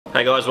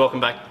Hey guys, welcome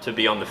back to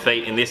Beyond the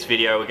Feet. In this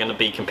video we're going to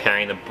be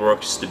comparing the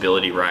Brooks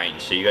stability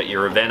range. So you got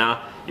your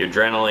Ravenna, your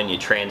Adrenaline, your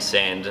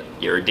Transcend,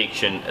 your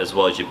Addiction, as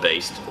well as your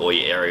Beast or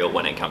your Aerial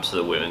when it comes to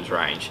the women's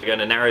range. We're going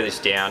to narrow this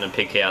down and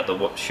pick out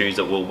the shoes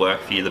that will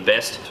work for you the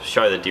best,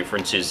 show the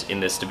differences in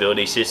the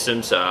stability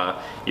systems.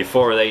 Your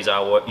four of these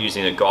are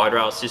using a guide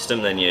rail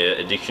system, then your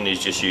Addiction is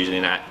just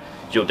using that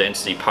dual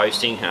density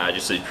posting,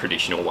 just a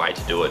traditional way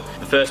to do it.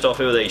 The first off,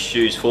 who are these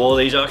shoes for?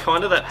 These are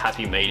kind of that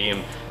happy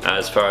medium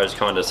as far as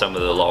kind of some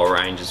of the lower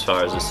range as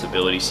far as the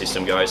stability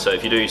system goes. So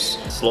if you do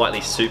slightly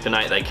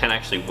supinate, they can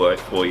actually work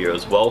for you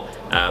as well,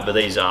 but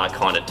these are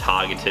kind of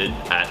targeted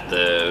at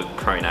the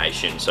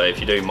pronation. So if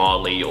you do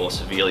mildly or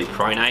severely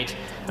pronate,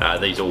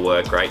 these will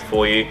work great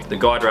for you. The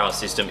guide rail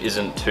system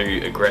isn't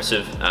too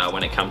aggressive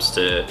when it comes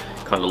to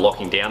kind of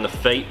locking down the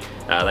feet.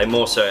 They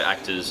more so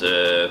act as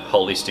a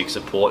holistic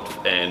support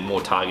and more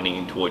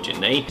targeting towards your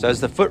knee. So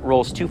as the foot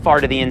rolls too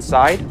far to the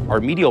inside,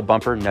 our medial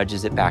bumper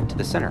nudges it back to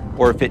the center.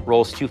 Or if it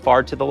rolls too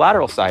far to the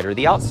lateral side or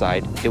the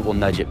outside, it will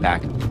nudge it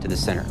back to the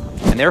center.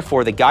 And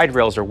therefore the guide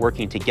rails are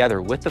working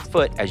together with the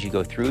foot as you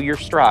go through your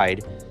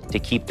stride to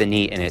keep the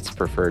knee in its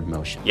preferred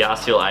motion. You are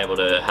still able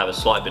to have a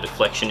slight bit of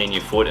flexion in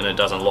your foot and it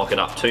doesn't lock it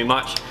up too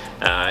much.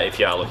 If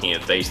you are looking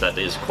at these, that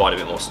is quite a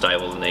bit more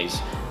stable than these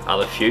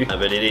other few,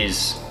 but it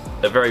is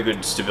a very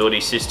good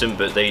stability system,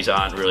 but these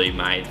aren't really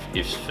made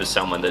for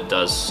someone that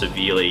does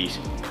severely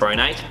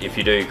pronate. If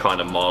you do kind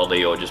of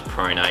mildly or just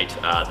pronate,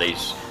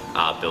 these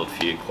are built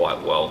for you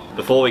quite well.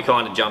 Before we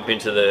kind of jump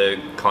into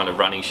the kind of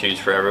running shoes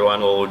for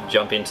everyone, we'll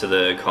jump into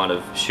the kind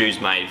of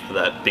shoes made for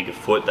that bigger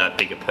foot, that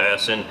bigger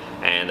person,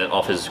 and it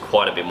offers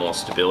quite a bit more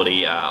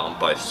stability on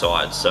both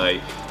sides. So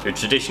your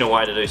traditional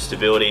way to do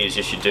stability is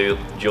just you do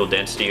dual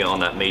density on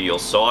that medial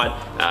side,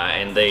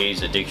 and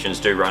these Addictions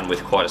do run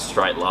with quite a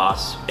straight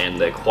last, and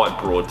they're quite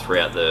broad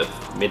throughout the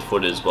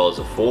midfoot as well as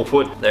the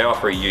forefoot. They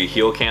offer a U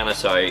heel counter,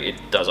 so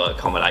it does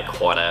accommodate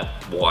quite a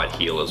wide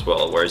heel as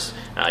well, whereas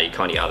your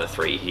kind of other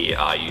three here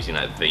are using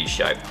that V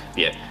shape.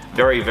 Yeah,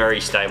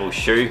 very stable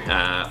shoe.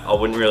 I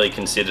wouldn't really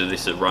consider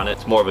this a runner.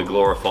 It's more of a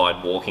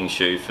glorified walking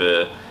shoe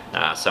for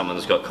someone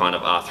that's got kind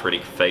of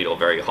arthritic feet or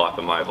very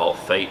hypermobile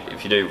feet.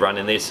 If you do run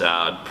in this,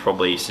 I'd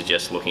probably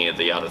suggest looking at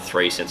the other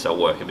three since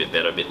they'll work a bit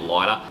better, a bit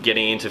lighter.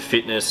 Getting into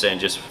fitness and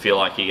just feel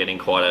like you're getting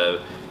quite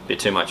a bit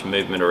too much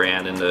movement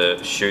around in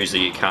the shoes that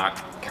you can't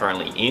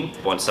currently in.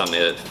 Want something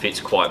that fits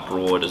quite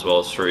broad as well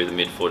as through the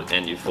midfoot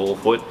and your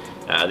forefoot.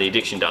 The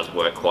Addiction does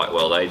work quite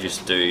well. They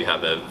just do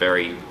have a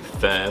very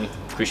firm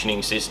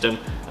cushioning system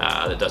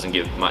that doesn't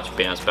give much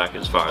bounce back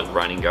as far as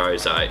running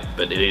goes,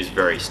 but it is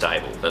very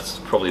stable. That's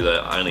probably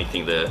the only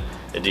thing the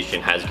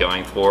Addiction has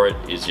going for it,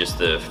 is just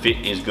the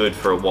fit is good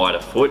for a wider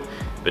foot,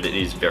 but it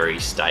is very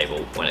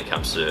stable when it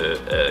comes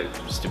to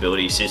a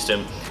stability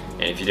system.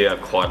 And if you do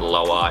have quite a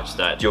low arch,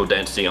 that dual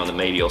density on the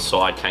medial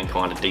side can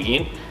kind of dig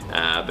in.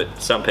 But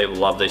some people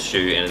love this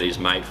shoe and it is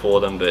made for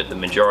them, but the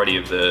majority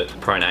of the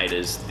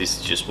pronators,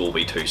 this just will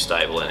be too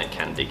stable and it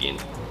can dig in.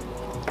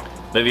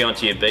 Moving on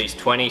to your Beast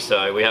 20,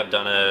 so we have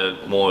done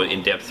a more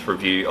in-depth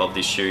review of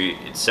this shoe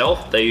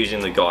itself. They're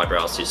using the guide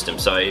rail system,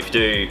 so if you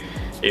do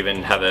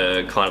even have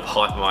a kind of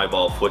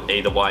hypermobile foot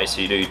either way,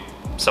 so you do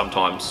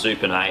sometimes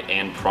supinate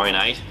and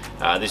pronate,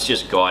 this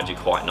just guides you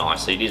quite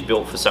nicely. It is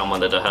built for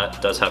someone that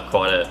does have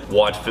quite a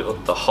wide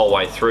foot the whole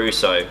way through,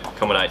 so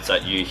accommodates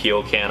that U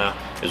heel counter,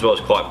 as well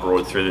as quite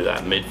broad through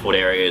that midfoot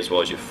area as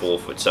well as your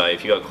forefoot. So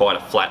if you've got quite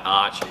a flat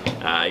arch,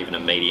 even a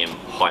medium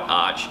height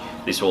arch,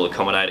 this will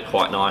accommodate it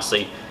quite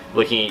nicely.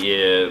 Looking at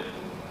your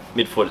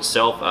midfoot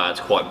itself, it's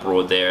quite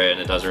broad there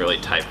and it doesn't really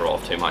taper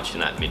off too much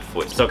in that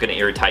midfoot. It's not going to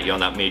irritate you on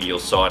that medial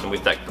side, and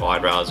with that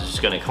guide rails it's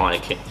just going to kind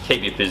of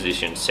keep your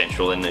position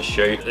central in this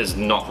shoe. There's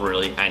not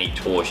really any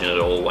torsion at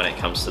all when it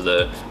comes to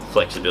the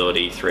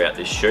flexibility throughout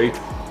this shoe.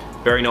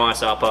 Very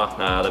nice upper.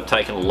 They've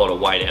taken a lot of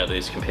weight out of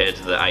this compared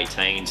to the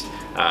 18s.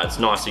 It's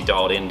nicely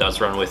dialed in,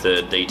 does run with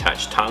a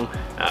detached tongue,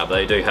 but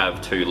they do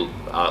have two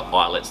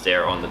eyelets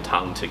there on the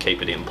tongue to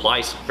keep it in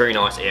place. Very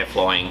nice air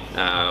flowing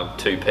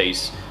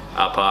two-piece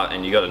upper,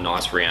 and you got a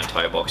nice round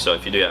toe box, so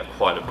if you do have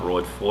quite a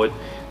broad foot,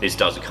 this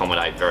does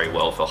accommodate very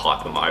well for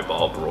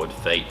hypermobile broad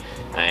feet.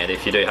 And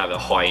if you do have a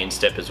high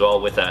instep as well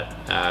with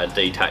that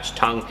detached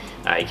tongue,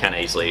 you can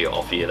easily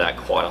offer you that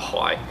quite a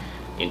high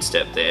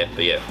instep there.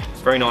 But yeah,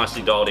 very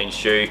nicely dialed in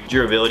shoe.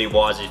 Durability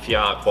wise, if you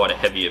are quite a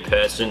heavier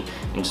person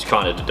and just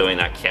kind of doing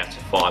that couch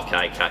to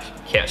 5k,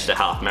 couch to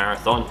half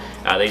marathon,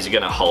 these are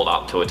going to hold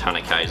up to a ton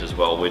of Ks as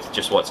well with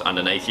just what's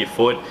underneath your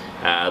foot.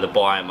 The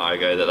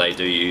Biomogo that they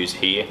do use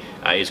here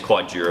is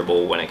quite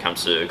durable when it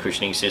comes to the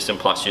cushioning system,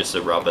 plus just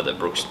the rubber that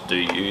Brooks do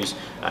use.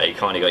 You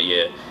kind of got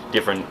your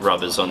different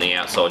rubbers on the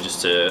outside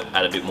just to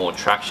add a bit more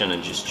traction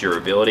and just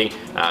durability.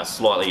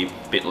 Slightly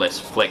bit less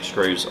flex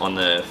screws on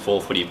the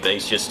four-footy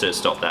Beast just to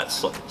stop that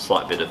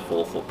slight bit of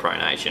forefoot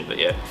pronation. But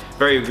yeah,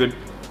 very good,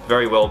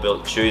 very well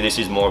built shoe. This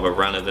is more of a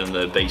runner than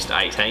the Beast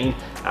 18.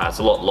 It's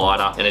a lot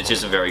lighter and it's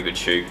just a very good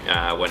shoe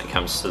when it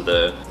comes to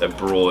the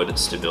broad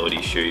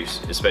stability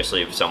shoes,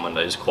 especially if someone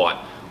that is quite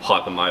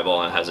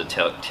hypermobile and has a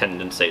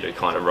tendency to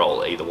kind of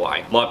roll either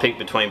way. My pick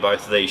between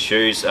both of these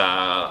shoes,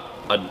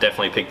 I'd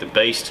definitely pick the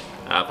Beatz.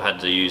 I've had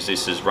to use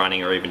this as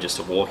running or even just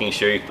a walking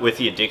shoe. With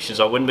the Addictions,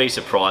 I wouldn't be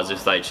surprised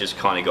if they just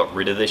kind of got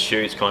rid of this shoe.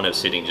 It's kind of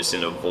sitting just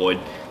in a void.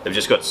 They've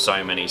just got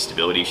so many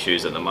stability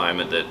shoes at the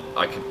moment that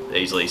I could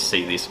easily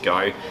see this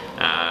go,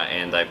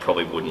 and they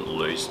probably wouldn't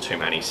lose too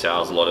many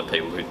sales. A lot of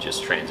people could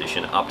just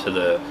transition up to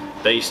the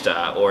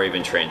Beatz or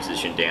even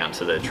transition down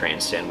to the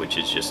Transcend, which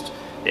is just,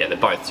 yeah, they're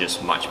both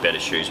just much better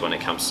shoes when it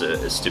comes to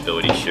a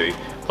stability shoe.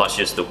 Plus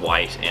just the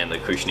weight and the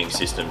cushioning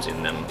systems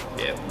in them,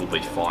 yeah, will be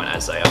fine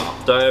as they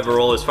are. So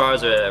overall, as far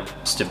as a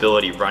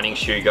stability running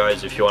shoe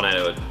goes, if you want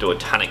to do a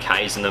ton of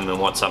Ks in them and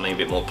want something a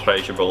bit more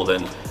pleasurable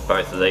than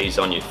both of these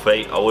on your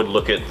feet, I would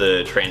look at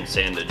the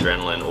Transcend,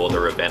 Adrenaline or the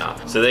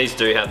Ravenna. So these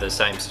do have the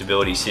same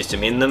stability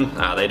system in them.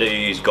 They do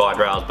use guide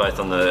rails both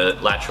on the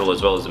lateral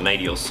as well as the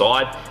medial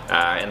side,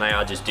 and they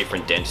are just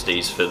different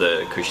densities for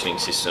the cushioning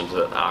systems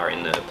that are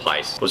in the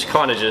place. Let's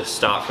kind of just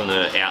start from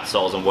the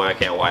outsoles and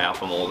work our way up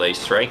from all these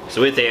three.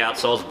 So with the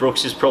outsoles,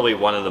 Brooks is probably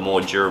one of the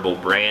more durable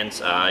brands.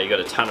 You got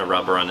a ton of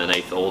rubber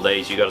underneath all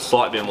these. You got a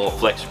slight bit more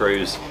flex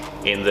screws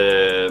in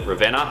the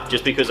Ravenna,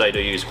 just because they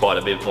do use quite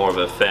a bit more of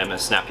a firmer,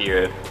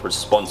 snappier,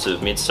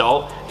 responsive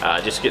midsole.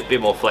 Just get a bit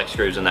more flex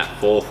screws in that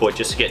forefoot,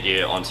 just to get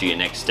you onto your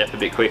next step a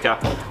bit quicker.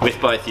 With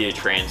both your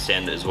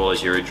Transcend as well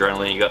as your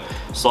Adrenaline, you got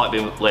slightly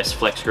less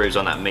flex screws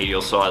on that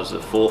medial side of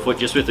the forefoot.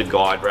 Just with the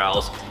guide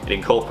rails, it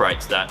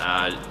incorporates that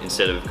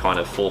instead of kind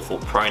of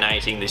forefoot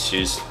pronating, this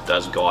just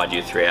does guide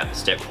you throughout the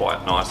step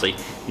quite nicely.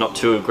 Not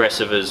too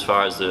aggressive as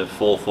far as the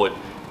forefoot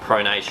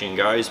pronation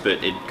goes,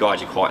 but it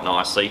guides you quite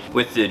nicely.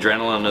 With the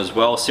Adrenaline as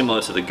well, similar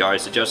to the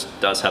Ghost, it just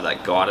does have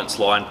that guidance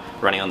line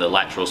running on the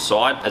lateral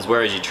side, as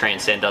whereas your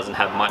Transcend doesn't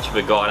have much of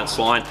a guidance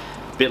line.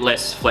 A bit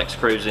less flex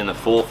screws in the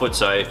forefoot,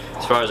 so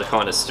as far as the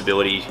kind of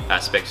stability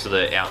aspects of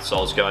the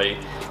outsoles go,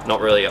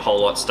 not really a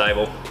whole lot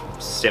stable.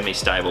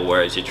 Semi-stable,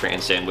 whereas your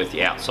Transcend with the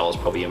outsole is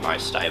probably your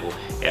most stable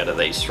out of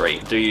these three.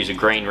 Do use a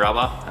green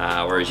rubber,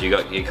 whereas you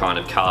got your kind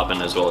of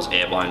carbon as well as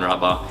air-blown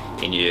rubber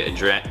in your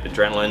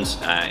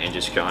Adrenalines, and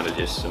just kind of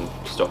just some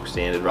stock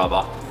standard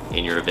rubber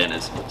in your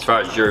Ravennas. As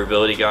far as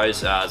durability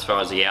goes, as far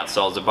as the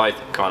outsoles, are both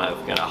kind of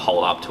going to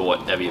hold up to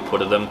whatever you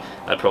put of them.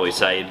 I'd probably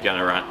say you're going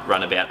to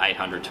run about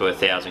 800 to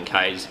 1000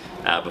 Ks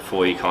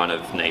before you kind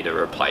of need to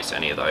replace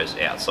any of those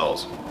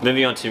outsoles.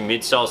 Moving on to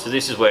midsoles, so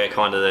this is where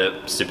kind of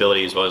the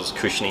stability as well as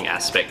cushioning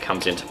aspect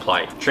comes into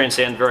play.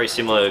 Transcend, very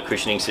similar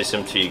cushioning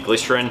system to your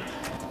Glycerin,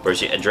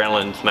 whereas your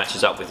Adrenaline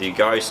matches up with your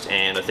Ghost,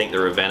 and I think the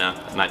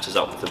Ravenna matches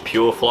up with the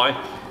Pure Flow.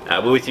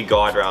 But with your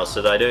guide rails,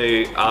 so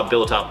they are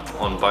built up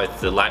on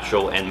both the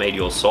lateral and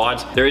medial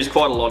sides. There is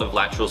quite a lot of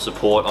lateral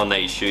support on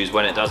these shoes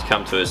when it does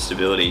come to a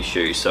stability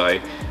shoe.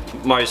 So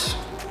most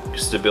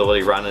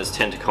stability runners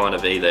tend to kind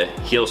of either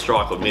heel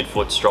strike or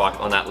midfoot strike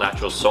on that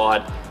lateral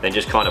side, then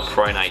just kind of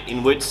pronate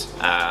inwards.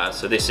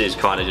 So this is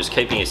kind of just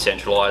keeping you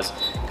centralized,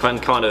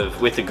 kind of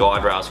with the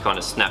guide rails kind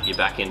of snap you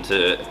back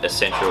into a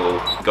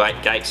central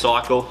gait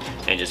cycle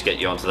and just get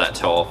you onto that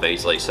toe off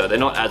easily. So they're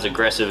not as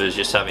aggressive as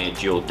just having a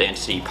dual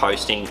density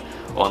posting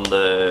on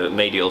the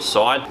medial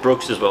side.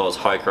 Brooks as well as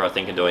Hoka, I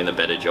think, are doing the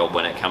better job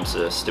when it comes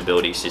to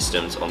stability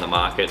systems on the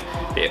market.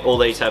 Yeah, all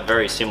these have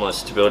very similar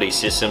stability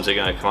systems. They're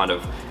going to kind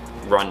of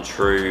run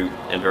true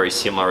and very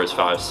similar as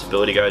far as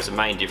stability goes. The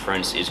main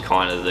difference is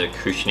kind of the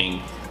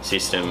cushioning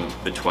system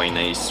between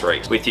these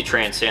three. With your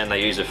Transcend,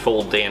 they use a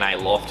full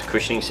DNA loft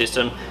cushioning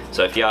system.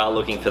 So if you are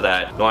looking for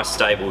that nice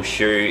stable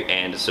shoe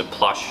and it's a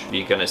plush,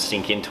 you're going to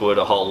sink into it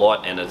a whole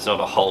lot, and it's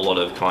not a whole lot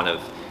of kind of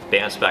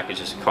bounce back. It's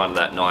just kind of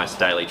that nice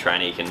daily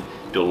trainer you can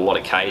do a lot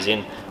of Ks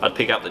in. I'd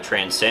pick up the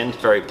Transcend,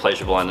 very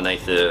pleasurable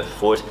underneath the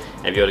foot.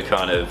 And if you want to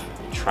kind of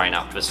train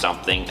up for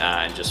something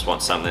and just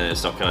want something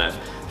that's not going to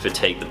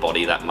fatigue the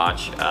body that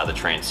much, the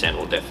Transcend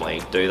will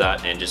definitely do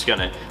that. And just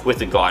gonna, with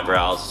the guide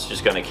rails, it's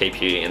just gonna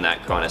keep you in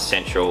that kind of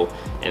central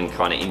and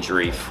kind of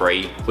injury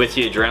free. With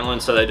your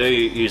Adrenaline, so they do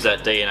use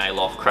that DNA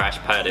loft crash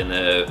pad in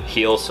the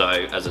heel. So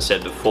as I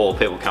said before,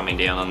 people coming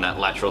down on that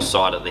lateral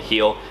side of the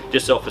heel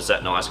just offers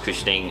that nice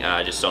cushioning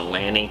just on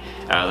landing.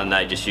 Then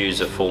they just use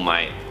a full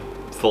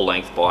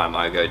length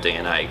Biomogo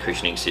DNA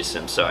cushioning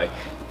system. So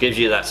gives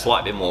you that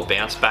slight bit more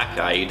bounce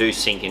back. You do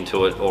sink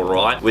into it all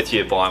right. With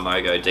your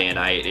Biomogo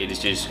DNA, it is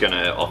just going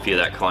to offer you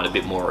that kind of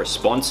bit more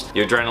response.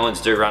 Your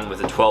Adrenalines do run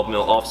with a 12mm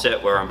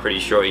offset, where I'm pretty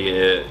sure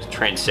your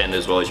Transcend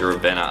as well as your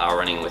Ravenna are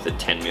running with a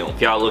 10mm. If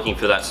you are looking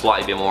for that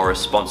slightly bit more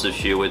responsive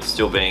shoe with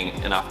still being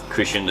enough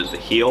cushion at the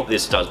heel,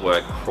 this does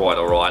work quite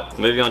all right.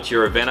 Moving on to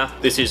your Ravenna,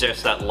 this is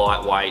just that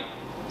lightweight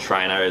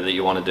trainer that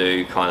you want to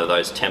do kind of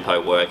those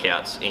tempo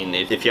workouts in.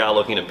 If you are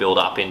looking to build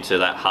up into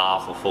that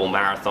half or full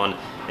marathon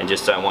and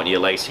just don't want your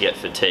legs to get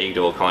fatigued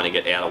or kind of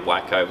get out of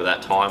whack over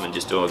that time and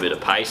just do a bit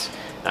of pace,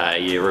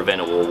 your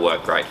Ravenna will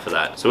work great for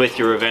that. So with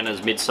your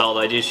Ravenna's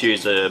midsole, they just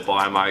use a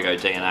Biomogo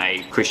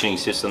DNA cushioning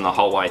system the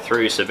whole way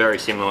through, so very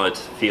similar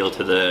feel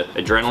to the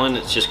Adrenaline.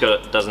 It's just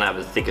doesn't have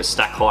a thicker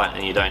stack height,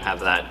 and you don't have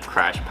that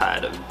crash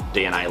pad of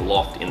DNA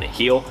loft in the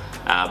heel.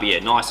 But yeah,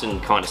 nice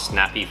and kind of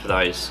snappy for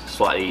those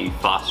slightly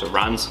faster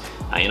runs.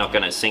 You're not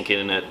going to sink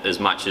in it as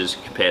much as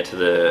compared to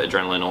the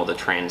Adrenaline or the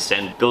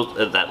Transcend. Built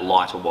at that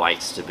lighter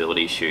weight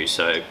stability shoe,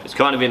 so it's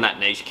kind of in that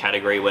niche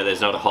category where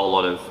there's not a whole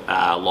lot of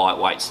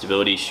lightweight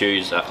stability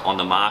shoes on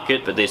the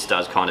market, but this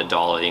does kind of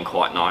dial it in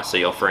quite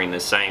nicely, offering the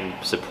same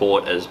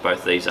support as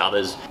both these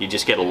others. You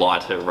just get a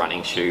lighter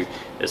running shoe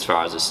as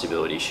far as the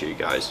stability shoe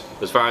goes.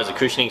 As far as the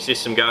cushioning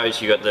system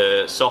goes, you got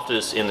the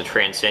softest in the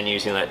Transcend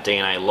using that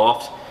DNA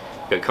loft.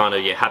 Got kind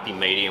of your happy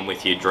medium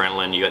with your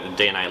Adrenaline. You got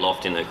the DNA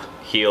loft in the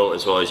heel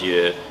as well as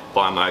your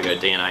Biomogo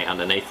DNA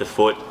underneath the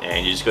foot,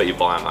 and you just got your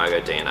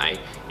Biomogo DNA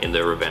in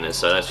the Ravenna.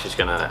 So that's just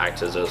going to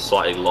act as a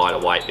slightly lighter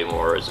weight, bit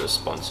more as a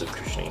responsive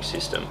cushioning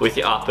system. With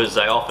your uppers,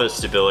 they offer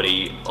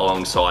stability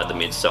alongside the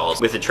midsoles.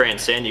 With the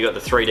Transcend, you got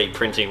the 3D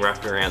printing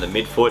wrapped around the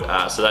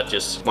midfoot, so that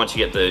just, once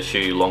you get the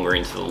shoe longer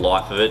into the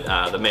life of it,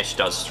 the mesh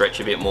does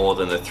stretch a bit more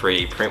than the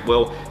 3D print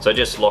will, so it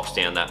just locks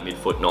down that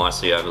midfoot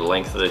nicely over the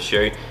length of the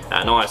shoe.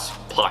 Nice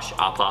plush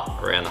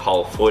upper around the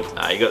whole foot.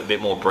 You got a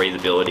bit more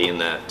breathability in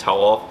the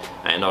toe off,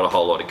 and not a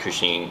whole lot of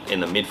cushioning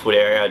in the midfoot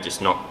area,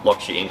 just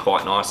locks you in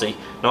quite nicely.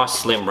 Nice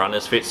slim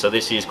runner's fit, so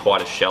this is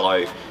quite a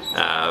shallow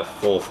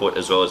forefoot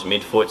as well as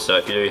midfoot, so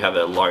if you do have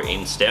a low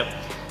instep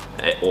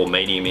or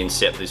medium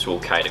instep, this will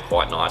cater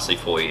quite nicely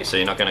for you, so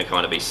you're not going to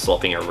kind of be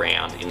slopping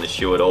around in the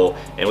shoe at all.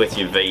 And with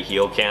your V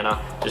heel counter,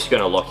 just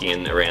going to lock you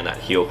in around that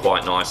heel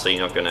quite nicely.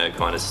 You're not going to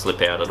kind of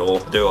slip out at all.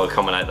 Do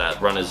accommodate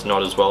that runner's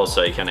knot as well,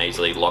 so you can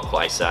easily lock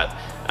lace that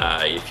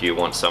if you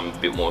want some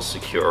bit more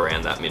secure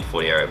around that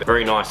midfoot area. But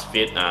very nice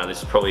fit.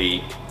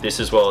 This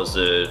as well as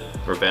the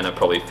Ravenna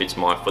probably fits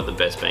my foot the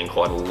best, being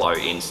quite a low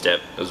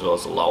instep as well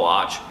as a low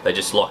arch. They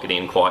just lock it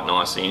in quite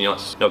nicely, and you're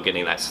not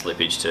getting that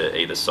slippage to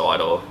either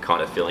side or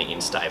kind of feeling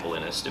unstable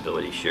in a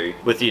stability shoe.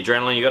 With the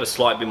Adrenaline, you got a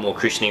slight bit more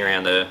cushioning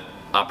around the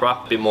upper,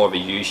 a bit more of a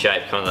U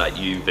shape, kind of that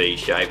UV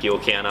shape heel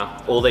counter.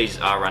 All these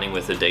are running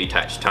with a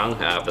detached tongue,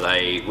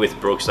 but with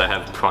Brooks they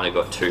have kind of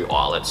got two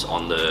eyelets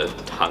on the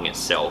tongue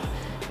itself.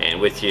 And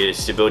with your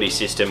stability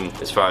system,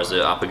 as far as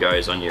the upper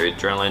goes on your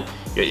Adrenaline,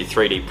 you got your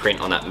 3D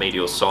print on that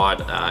medial side,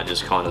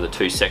 just kind of the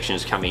two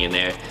sections coming in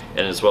there,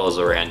 and as well as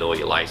around all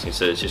your lacing,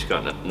 so it's just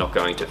not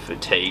going to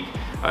fatigue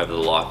over the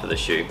life of the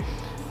shoe.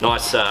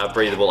 Nice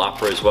breathable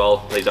upper as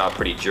well. These are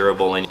pretty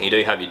durable, and you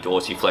do have your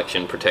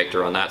dorsiflexion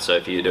protector on that, so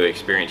if you do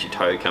experience your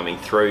toe coming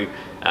through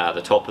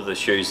the top of the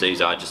shoes,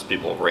 these are just a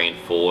bit more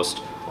reinforced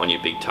on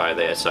your big toe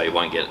there, so you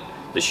won't get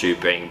the shoe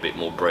being a bit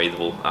more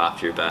breathable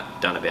after you've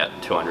done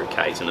about 200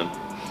 Ks in them.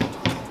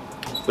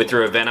 With the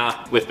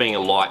Ravenna, with being a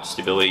light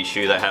stability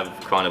shoe, they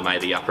have kind of made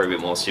the upper a bit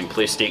more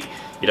simplistic.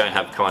 You don't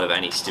have kind of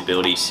any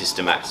stability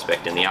system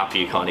aspect in the upper.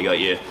 You kind of got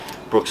your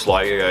Brooks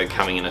logo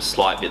coming in a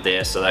slight bit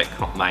there, so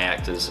that may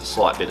act as a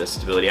slight bit of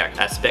stability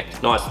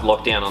aspect. Nice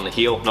lockdown on the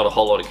heel, not a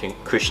whole lot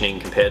of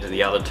cushioning compared to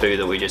the other two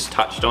that we just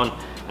touched on.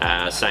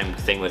 Same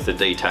thing with the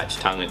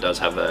detached tongue, it does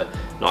have a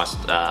nice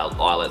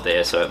eyelet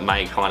there, so it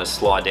may kind of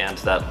slide down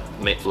to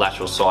that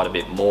lateral side a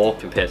bit more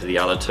compared to the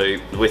other two.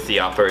 With the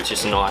upper, it's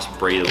just a nice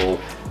breathable,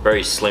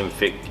 very slim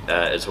fit,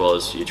 as well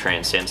as your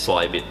Transcend,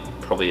 slightly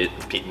probably a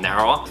bit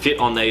narrower. Fit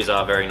on these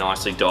are very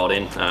nicely dialed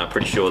in.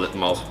 Pretty sure that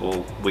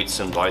multiple widths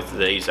in both of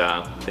these.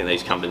 I think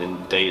these come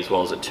in D as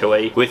well as a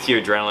 2E. With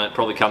your Adrenaline, it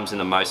probably comes in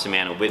the most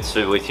amount of widths.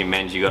 So with your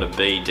men's, you got a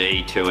B,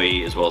 D,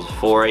 2E as well as a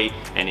 4E,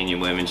 and in your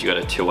women's, you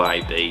got a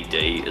 2A, B,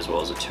 D as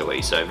well as a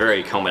 2E. So very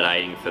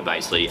accommodating for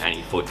basically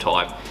any foot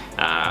type.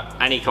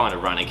 Any kind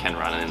of runner can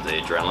run into the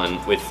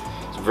Adrenaline.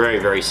 It's very,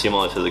 very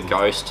similar to the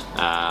Ghost.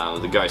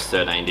 The Ghost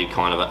 13 did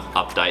kind of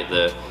update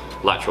the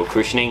lateral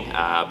cushioning,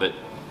 but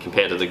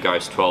compared to the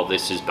Ghost 12,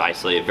 this is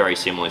basically a very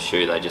similar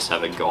shoe. They just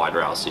have a guide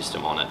rail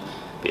system on it.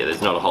 But yeah,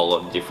 there's not a whole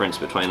lot of difference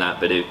between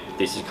that, but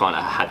this is kind of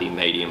a happy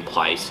medium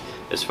place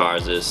as far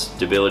as a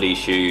stability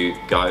shoe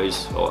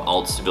goes, or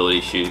old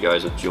stability shoe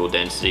goes, with dual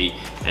density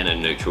and a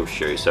neutral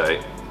shoe. So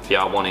if you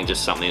are wanting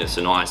just something that's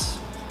a nice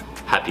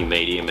happy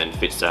medium and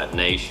fits that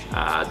niche,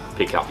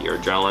 pick up your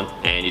Adrenaline.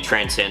 And your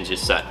Transcend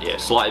just that, yeah,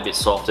 slightly bit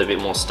softer, a bit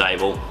more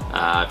stable.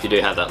 If you do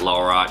have that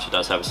lower arch, it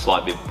does have a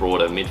slight bit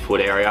broader midfoot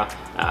area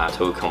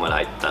to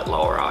accommodate that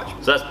lower arch.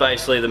 So that's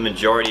basically the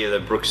majority of the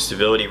Brooks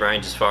stability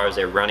range as far as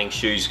their running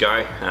shoes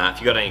go. If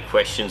you've got any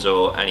questions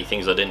or any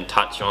things I didn't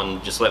touch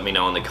on, just let me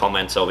know in the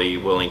comments. I'll be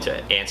willing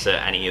to answer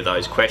any of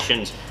those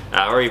questions.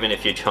 Or even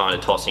if you're kind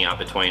of tossing up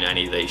between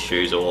any of these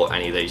shoes or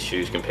any of these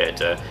shoes compared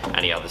to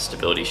any other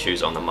stability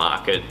shoes on the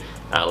market,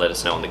 let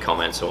us know in the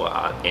comments, or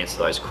answer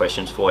those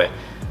questions for you.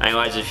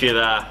 Anyways, if you've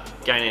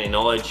gained any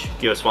knowledge,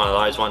 give us one of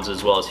those ones,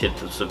 as well as hit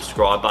the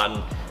subscribe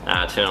button,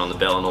 turn on the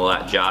bell and all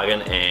that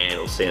jargon, and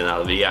we'll see you in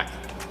another video.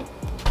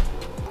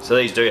 So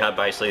these do have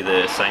basically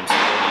the same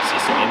stability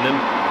system in them.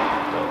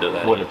 I'll do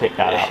that. Wouldn't have picked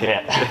that up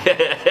yet.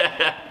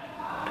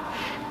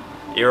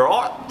 You're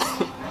right.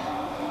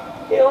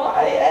 You're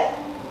right, yeah.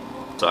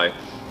 So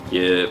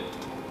your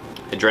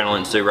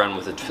Adrenalines do run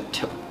with a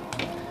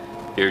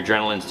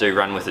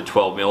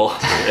 12 mil.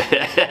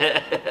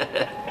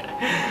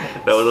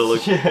 that would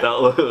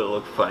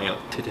look funny.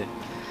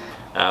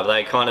 But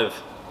they kind of.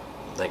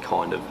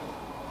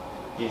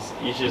 You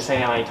should have seen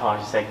how many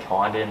times you said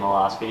kinda in the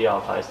last video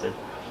I posted.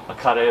 I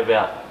cut out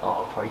about,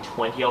 probably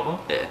 20 of them.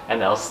 Yeah.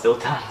 And they were still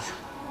tons.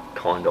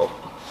 Kind of.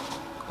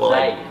 Well,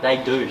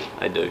 They do.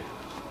 They do.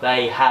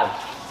 They have.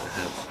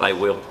 They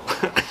will.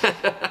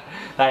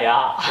 They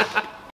are.